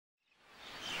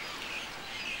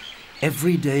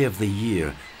Every day of the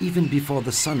year, even before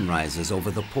the sun rises over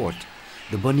the port,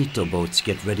 the bonito boats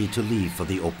get ready to leave for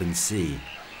the open sea.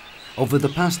 Over the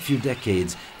past few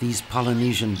decades, these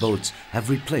Polynesian boats have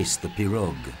replaced the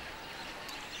pirogue.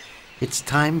 It's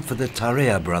time for the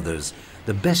Tarea brothers,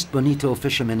 the best bonito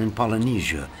fishermen in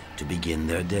Polynesia, to begin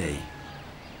their day.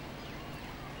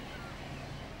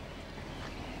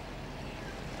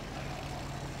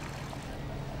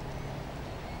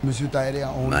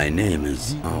 My name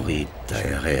is Henri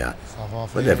Tarea,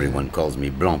 but everyone calls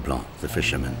me Blanc Blanc, the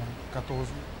fisherman.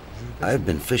 I've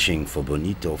been fishing for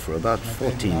bonito for about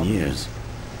 14 years.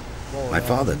 My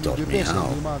father taught me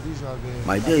how.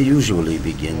 My day usually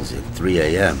begins at 3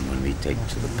 a.m. when we take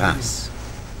to the pass.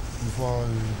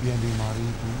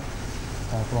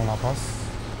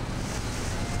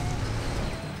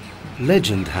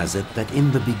 Legend has it that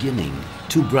in the beginning,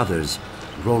 two brothers,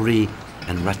 Rory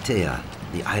and Ratea,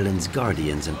 the island's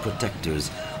guardians and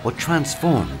protectors, were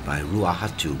transformed by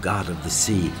Ruahatu, god of the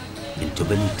sea, into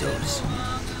bonitos.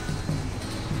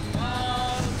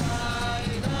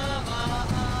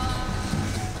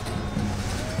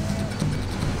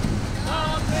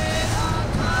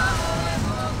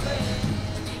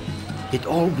 It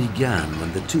all began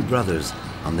when the two brothers,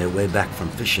 on their way back from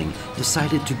fishing,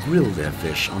 decided to grill their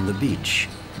fish on the beach.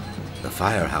 The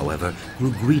fire, however,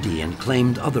 grew greedy and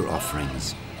claimed other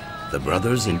offerings. The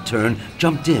brothers, in turn,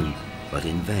 jumped in, but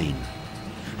in vain.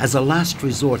 As a last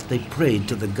resort, they prayed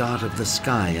to the god of the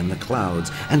sky and the clouds,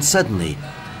 and suddenly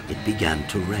it began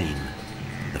to rain.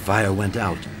 The fire went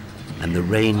out, and the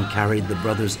rain carried the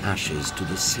brothers' ashes to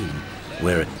the sea,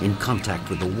 where, in contact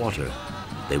with the water,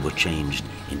 they were changed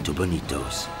into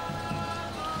bonitos.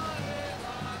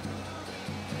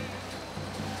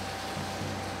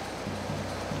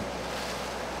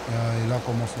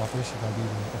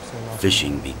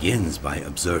 Fishing begins by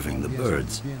observing the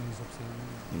birds.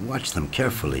 You watch them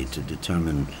carefully to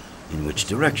determine in which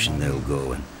direction they'll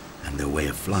go and their way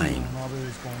of flying.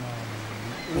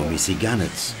 When we see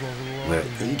gannets, we're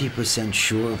 80%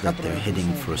 sure that they're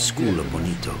heading for a school of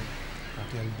bonito.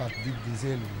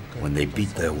 When they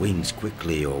beat their wings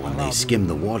quickly or when they skim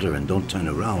the water and don't turn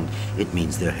around, it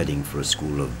means they're heading for a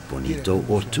school of bonito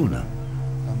or tuna.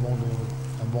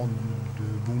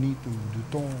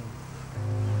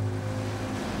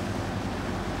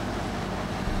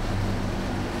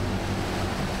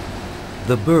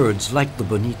 The birds, like the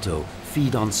bonito,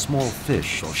 feed on small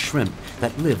fish or shrimp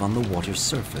that live on the water's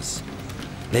surface.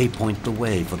 They point the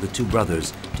way for the two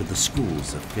brothers to the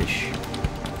schools of fish.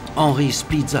 Henri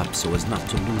speeds up so as not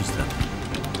to lose them.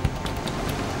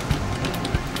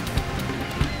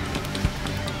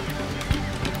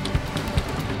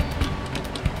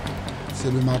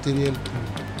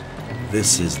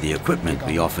 This is the equipment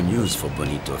we often use for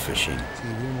bonito fishing.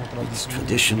 It's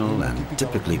traditional and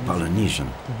typically Polynesian.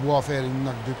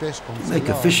 To make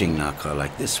a fishing nacre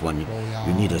like this one,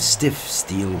 you need a stiff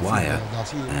steel wire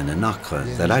and a nacre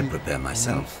that I prepare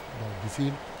myself.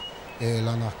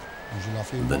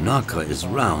 The nacre is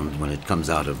round when it comes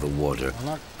out of the water.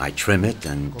 I trim it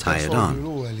and tie it on.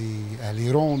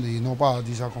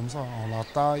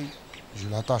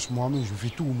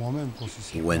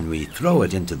 When we throw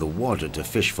it into the water to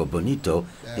fish for bonito,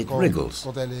 it wriggles.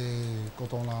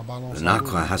 The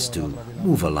nacre has to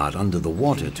move a lot under the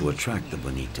water to attract the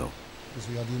bonito.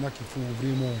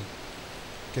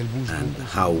 And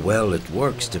how well it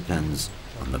works depends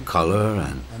on the color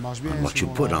and on what you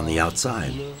put on the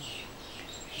outside.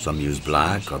 Some use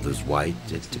black, others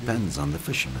white. It depends on the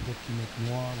fisherman.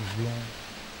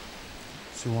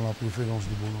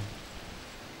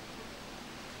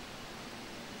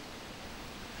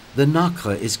 The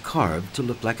nacre is carved to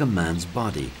look like a man's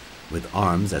body, with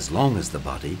arms as long as the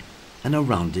body and a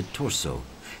rounded torso,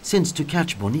 since to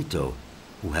catch bonito,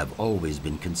 who have always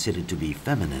been considered to be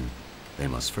feminine, they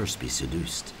must first be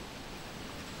seduced.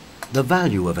 The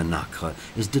value of a nacre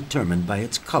is determined by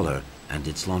its color and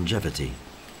its longevity.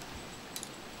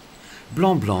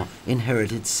 Blanc Blanc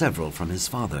inherited several from his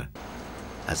father.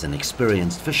 As an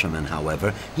experienced fisherman,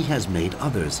 however, he has made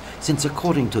others, since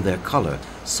according to their color,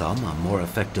 some are more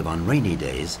effective on rainy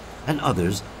days and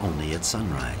others only at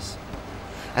sunrise.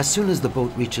 As soon as the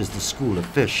boat reaches the school of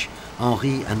fish,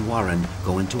 Henri and Warren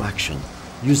go into action,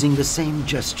 using the same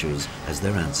gestures as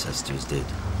their ancestors did.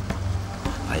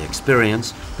 By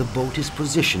experience, the boat is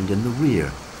positioned in the rear,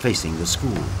 facing the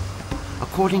school.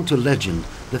 According to legend,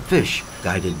 the fish,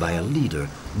 guided by a leader,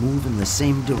 move in the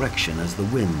same direction as the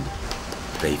wind.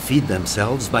 They feed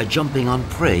themselves by jumping on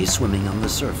prey swimming on the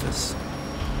surface.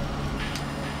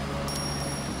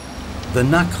 The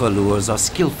nacre lures are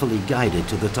skillfully guided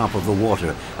to the top of the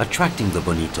water, attracting the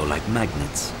bonito like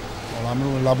magnets.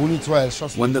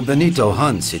 When the bonito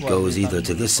hunts, it goes either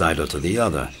to this side or to the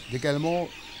other.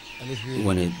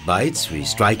 When it bites, we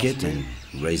strike it and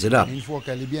raise it up.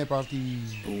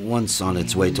 Once on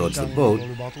its way towards the boat,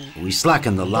 we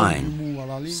slacken the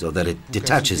line so that it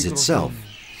detaches itself,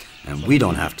 and we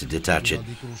don't have to detach it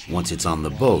once it's on the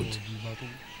boat.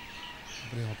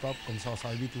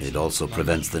 It also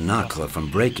prevents the nacre from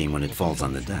breaking when it falls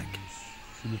on the deck.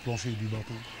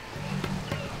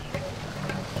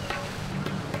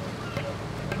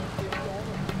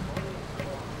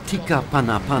 Tika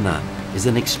Pana Pana is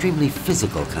an extremely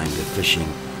physical kind of fishing,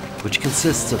 which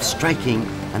consists of striking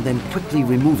and then quickly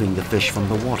removing the fish from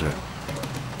the water.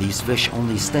 These fish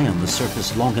only stay on the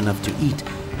surface long enough to eat,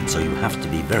 and so you have to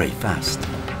be very fast.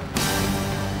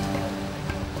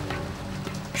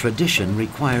 Tradition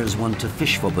requires one to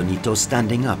fish for bonito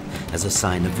standing up as a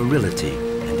sign of virility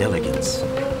and elegance.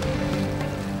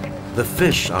 The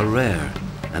fish are rare,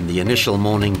 and the initial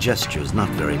morning gestures not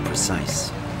very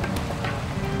precise.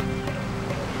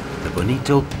 The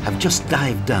bonito have just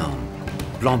dived down.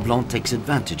 Blanc Blanc takes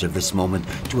advantage of this moment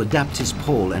to adapt his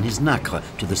pole and his nacre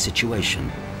to the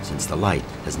situation, since the light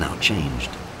has now changed.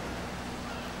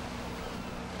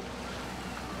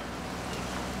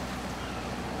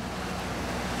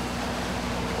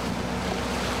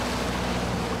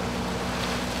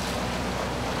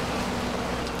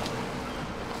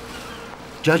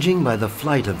 Judging by the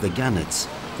flight of the gannets,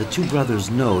 the two brothers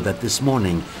know that this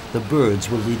morning the birds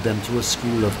will lead them to a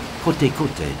school of kote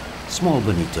kote, small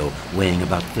bonito weighing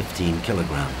about 15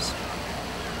 kilograms.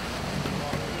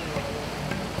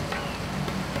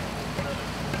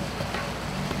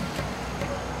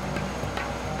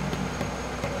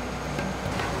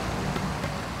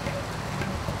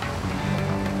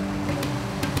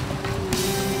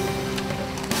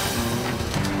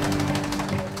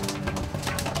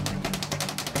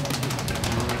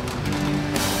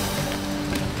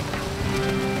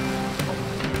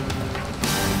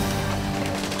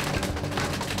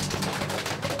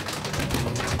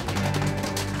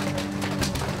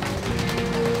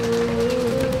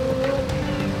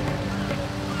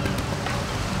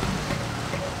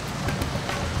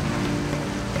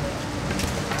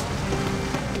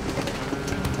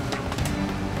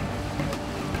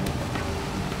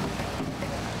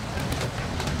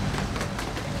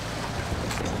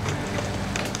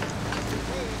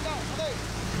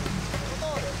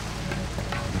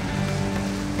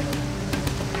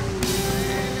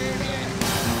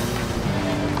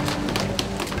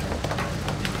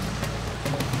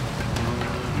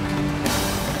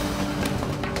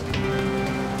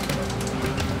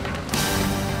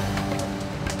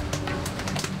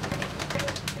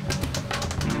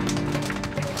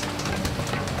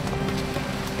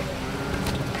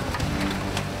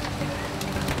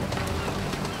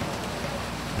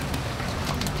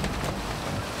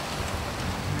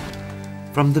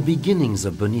 From the beginnings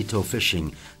of bonito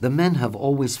fishing, the men have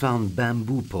always found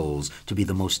bamboo poles to be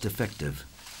the most effective.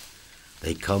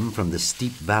 They come from the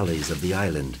steep valleys of the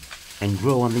island and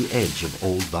grow on the edge of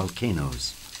old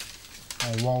volcanoes.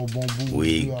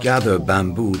 We gather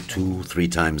bamboo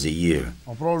 2-3 times a year.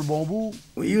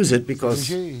 We use it because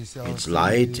it's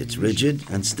light, it's rigid,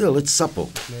 and still it's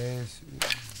supple.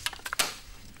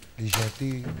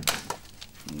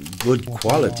 Good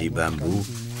quality bamboo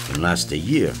can last a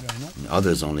year.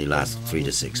 Others only last 3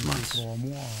 to 6 months.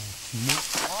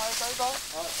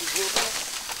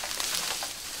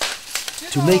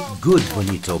 To make good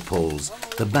bonito poles,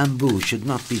 the bamboo should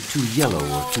not be too yellow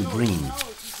or too green.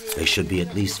 They should be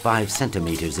at least 5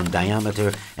 centimeters in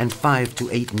diameter and 5 to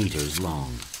 8 meters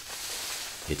long.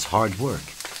 It's hard work.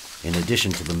 In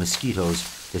addition to the mosquitoes,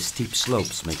 the steep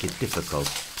slopes make it difficult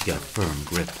to get a firm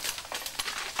grip.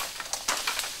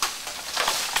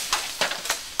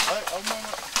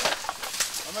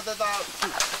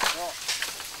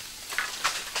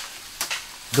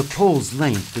 The pole's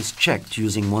length is checked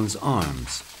using one's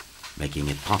arms, making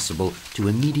it possible to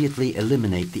immediately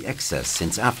eliminate the excess,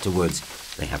 since afterwards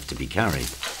they have to be carried.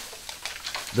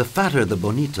 The fatter the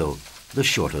bonito, the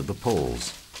shorter the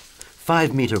poles.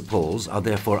 5-meter poles are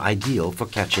therefore ideal for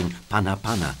catching pana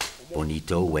pana,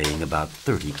 bonito weighing about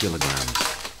 30 kilograms.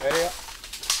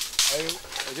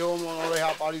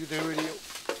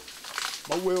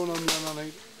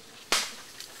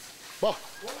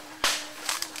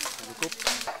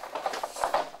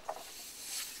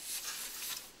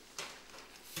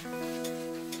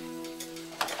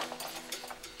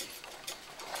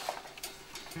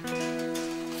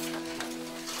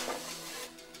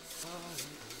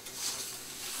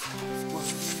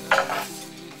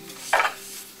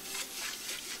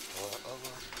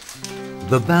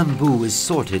 The bamboo is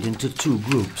sorted into 2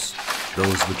 groups,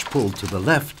 those which pull to the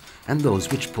left and those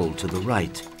which pull to the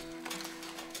right.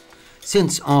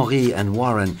 Since Henri and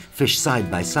Warren fish side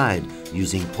by side,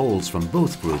 using poles from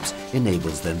both groups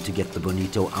enables them to get the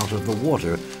bonito out of the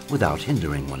water without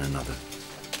hindering one another.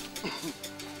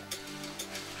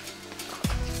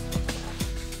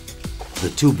 The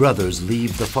two brothers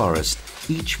leave the forest,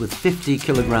 each with 50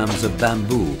 kilograms of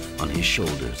bamboo on his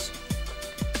shoulders.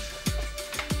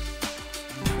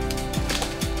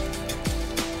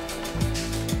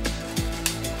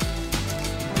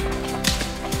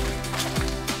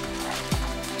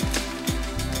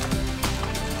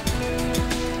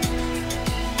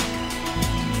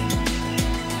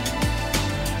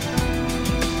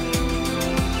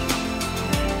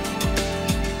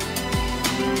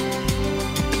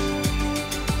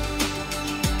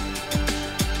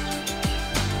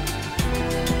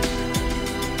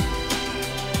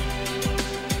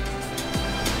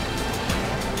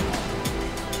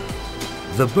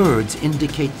 The birds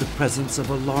indicate the presence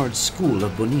of a large school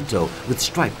of bonito with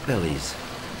striped bellies.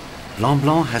 Blanc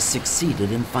Blanc has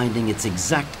succeeded in finding its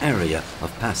exact area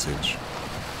of passage.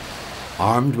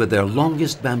 Armed with their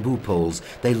longest bamboo poles,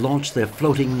 they launch their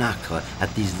floating nacre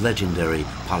at these legendary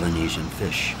Polynesian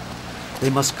fish.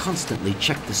 They must constantly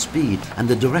check the speed and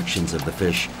the directions of the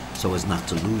fish so as not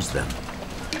to lose them.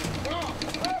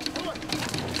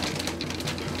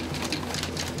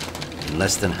 In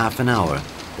less than half an hour,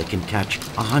 they can catch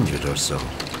 100 or so.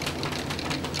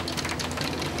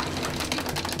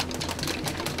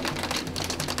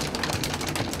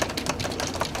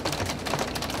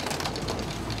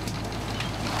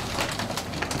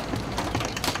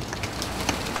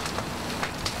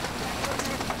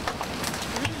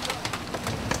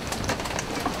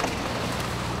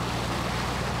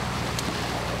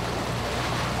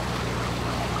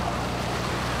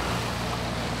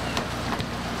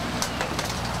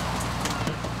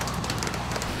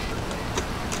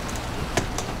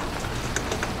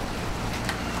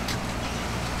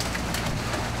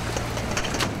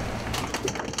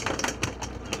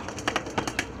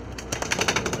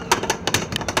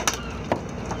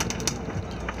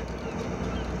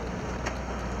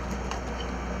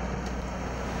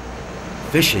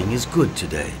 Fishing is good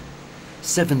today.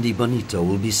 70 bonito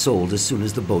will be sold as soon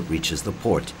as the boat reaches the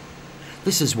port.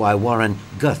 This is why Warren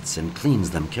guts and cleans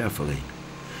them carefully.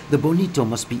 The bonito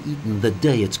must be eaten the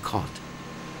day it's caught.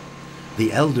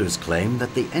 The elders claim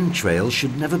that the entrails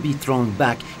should never be thrown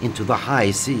back into the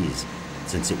high seas,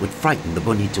 since it would frighten the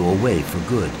bonito away for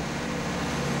good.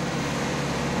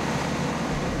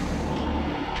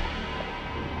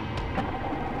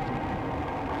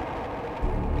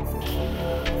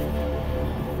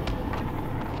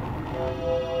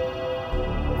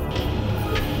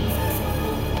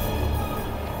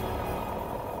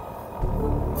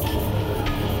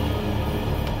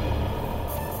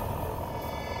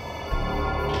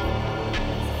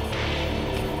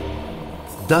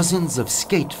 Dozens of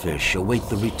skatefish await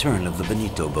the return of the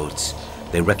bonito boats.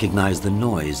 They recognize the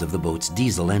noise of the boat's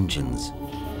diesel engines.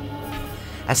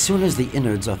 As soon as the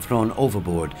innards are thrown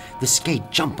overboard, the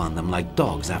skate jump on them like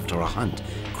dogs after a hunt,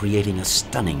 creating a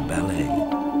stunning ballet.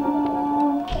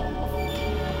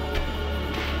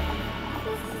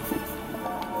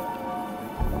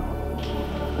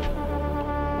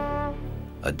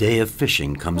 A day of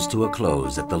fishing comes to a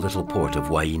close at the little port of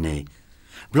Huahine.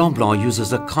 Blanc Blanc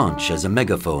uses a conch as a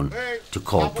megaphone to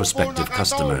call prospective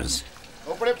customers.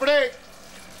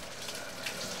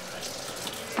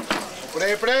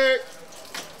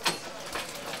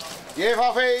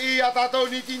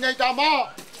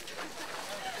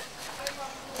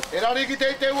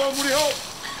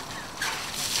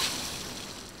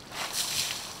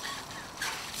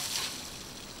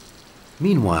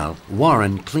 Meanwhile,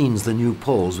 Warren cleans the new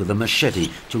poles with a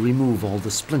machete to remove all the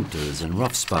splinters and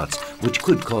rough spots which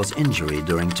could cause injury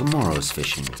during tomorrow's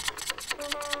fishing.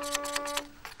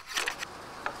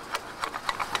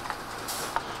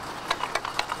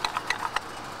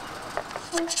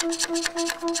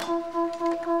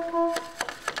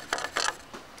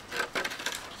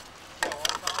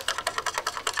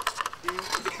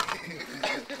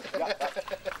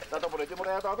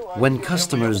 When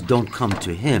customers don't come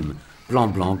to him,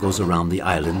 Blanc Blanc goes around the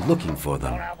island looking for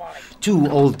them. Two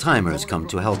old-timers come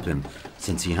to help him,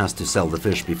 since he has to sell the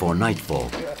fish before nightfall,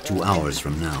 2 hours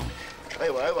from now.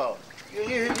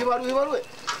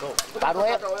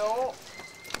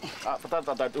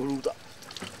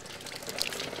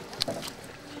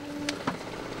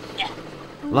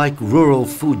 Like rural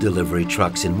food delivery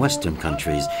trucks in Western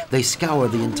countries, they scour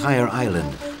the entire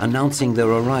island, announcing their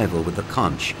arrival with the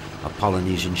conch, a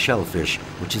Polynesian shellfish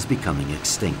which is becoming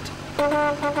extinct.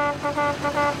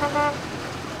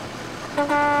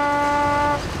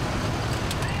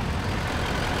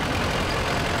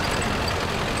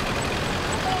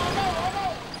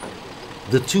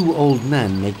 The two old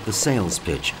men make the sales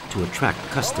pitch to attract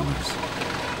customers.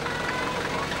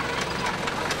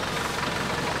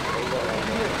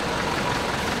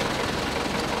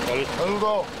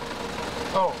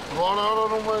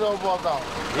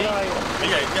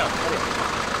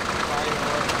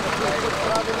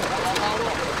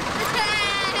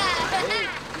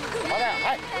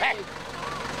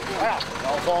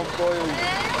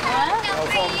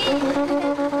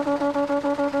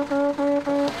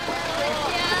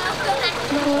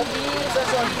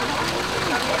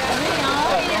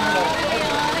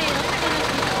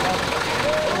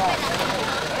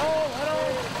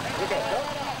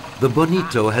 The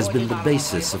bonito has been the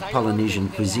basis of Polynesian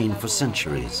cuisine for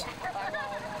centuries.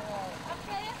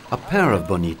 A pair of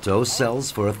bonito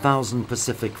sells for 1,000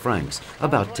 Pacific francs,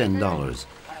 about $10,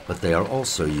 but they are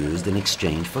also used in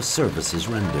exchange for services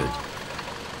rendered.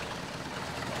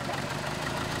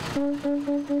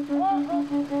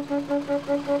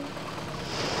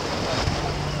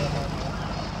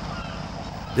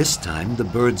 This time, the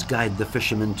birds guide the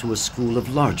fishermen to a school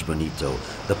of large bonito,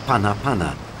 the Pana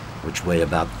Pana, which weigh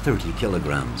about 30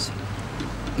 kilograms.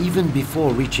 Even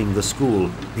before reaching the school,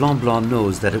 Blanc Blanc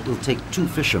knows that it will take two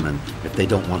fishermen if they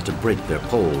don't want to break their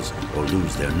poles or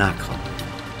lose their nacre.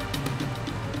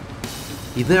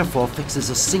 He therefore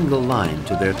fixes a single line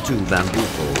to their two bamboo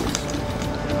poles.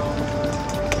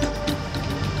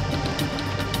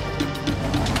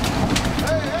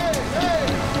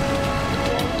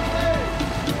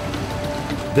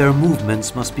 Their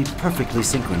movements must be perfectly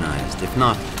synchronized. If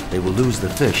not, they will lose the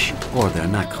fish or their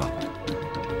nacre.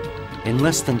 In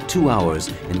less than 2 hours,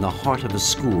 in the heart of a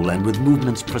school and with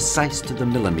movements precise to the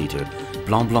millimeter,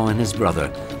 Blanc Blanc and his brother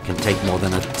can take more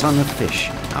than a ton of fish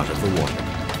out of the water.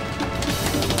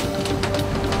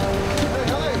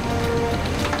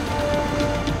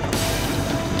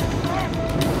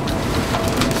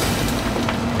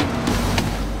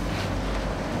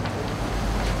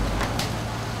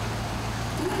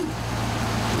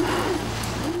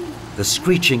 The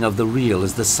screeching of the reel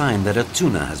is the sign that a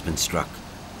tuna has been struck.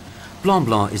 Blanc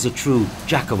Blanc is a true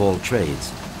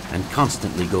jack-of-all-trades and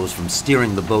constantly goes from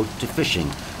steering the boat to fishing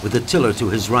with the tiller to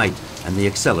his right and the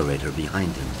accelerator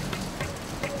behind him.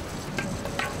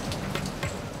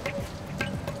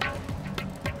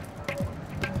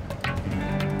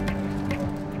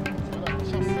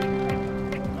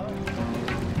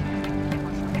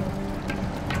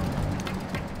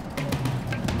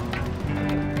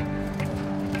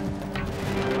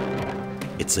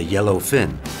 It's a yellow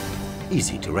fin,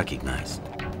 easy to recognize.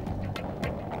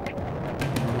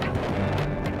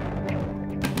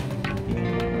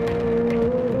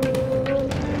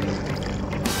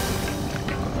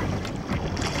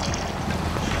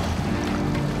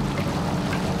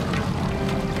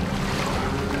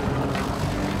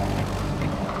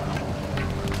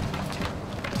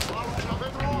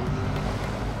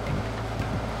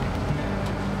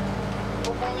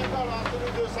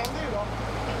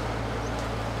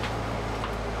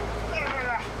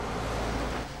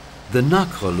 The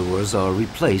nacre lures are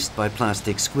replaced by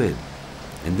plastic squid.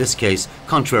 In this case,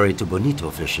 contrary to bonito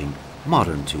fishing,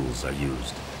 modern tools are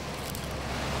used.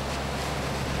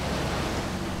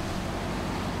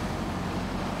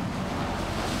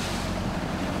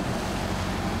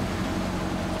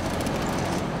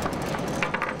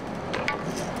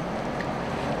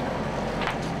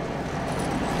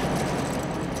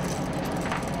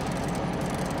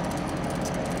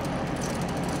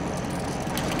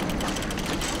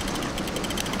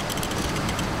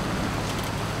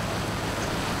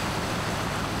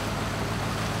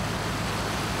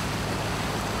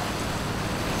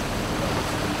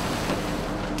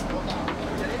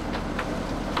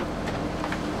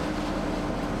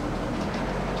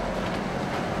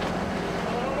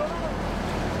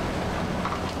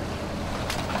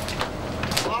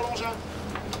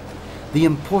 The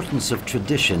importance of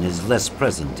tradition is less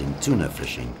present in tuna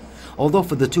fishing, although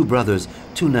for the two brothers,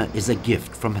 tuna is a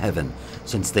gift from heaven,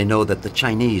 since they know that the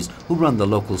Chinese who run the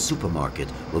local supermarket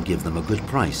will give them a good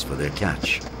price for their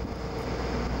catch.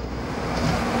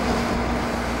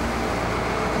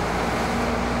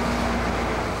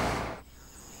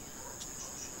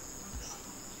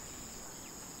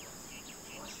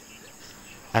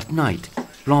 At night,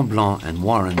 Blanc Blanc and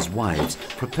Warren's wives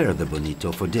prepare the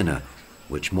bonito for dinner,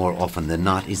 which more often than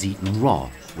not is eaten raw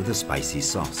with a spicy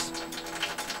sauce.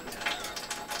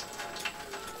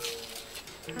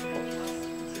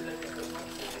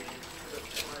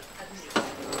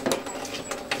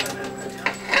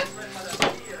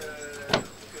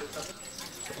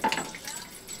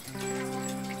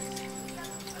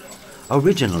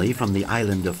 Originally from the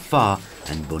island of Fa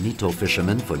and bonito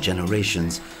fishermen for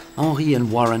generations, Henri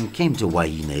and Warren came to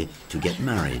Huahine to get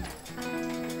married.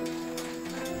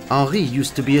 Henri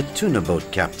used to be a tuna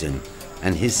boat captain,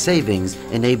 and his savings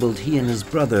enabled he and his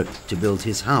brother to build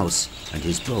his house and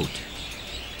his boat.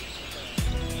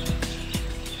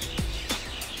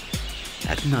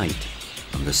 At night,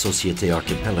 on the Societe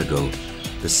archipelago,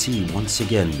 the sea once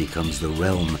again becomes the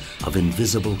realm of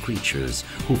invisible creatures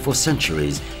who for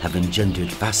centuries have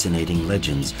engendered fascinating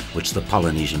legends which the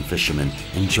Polynesian fishermen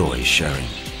enjoy sharing.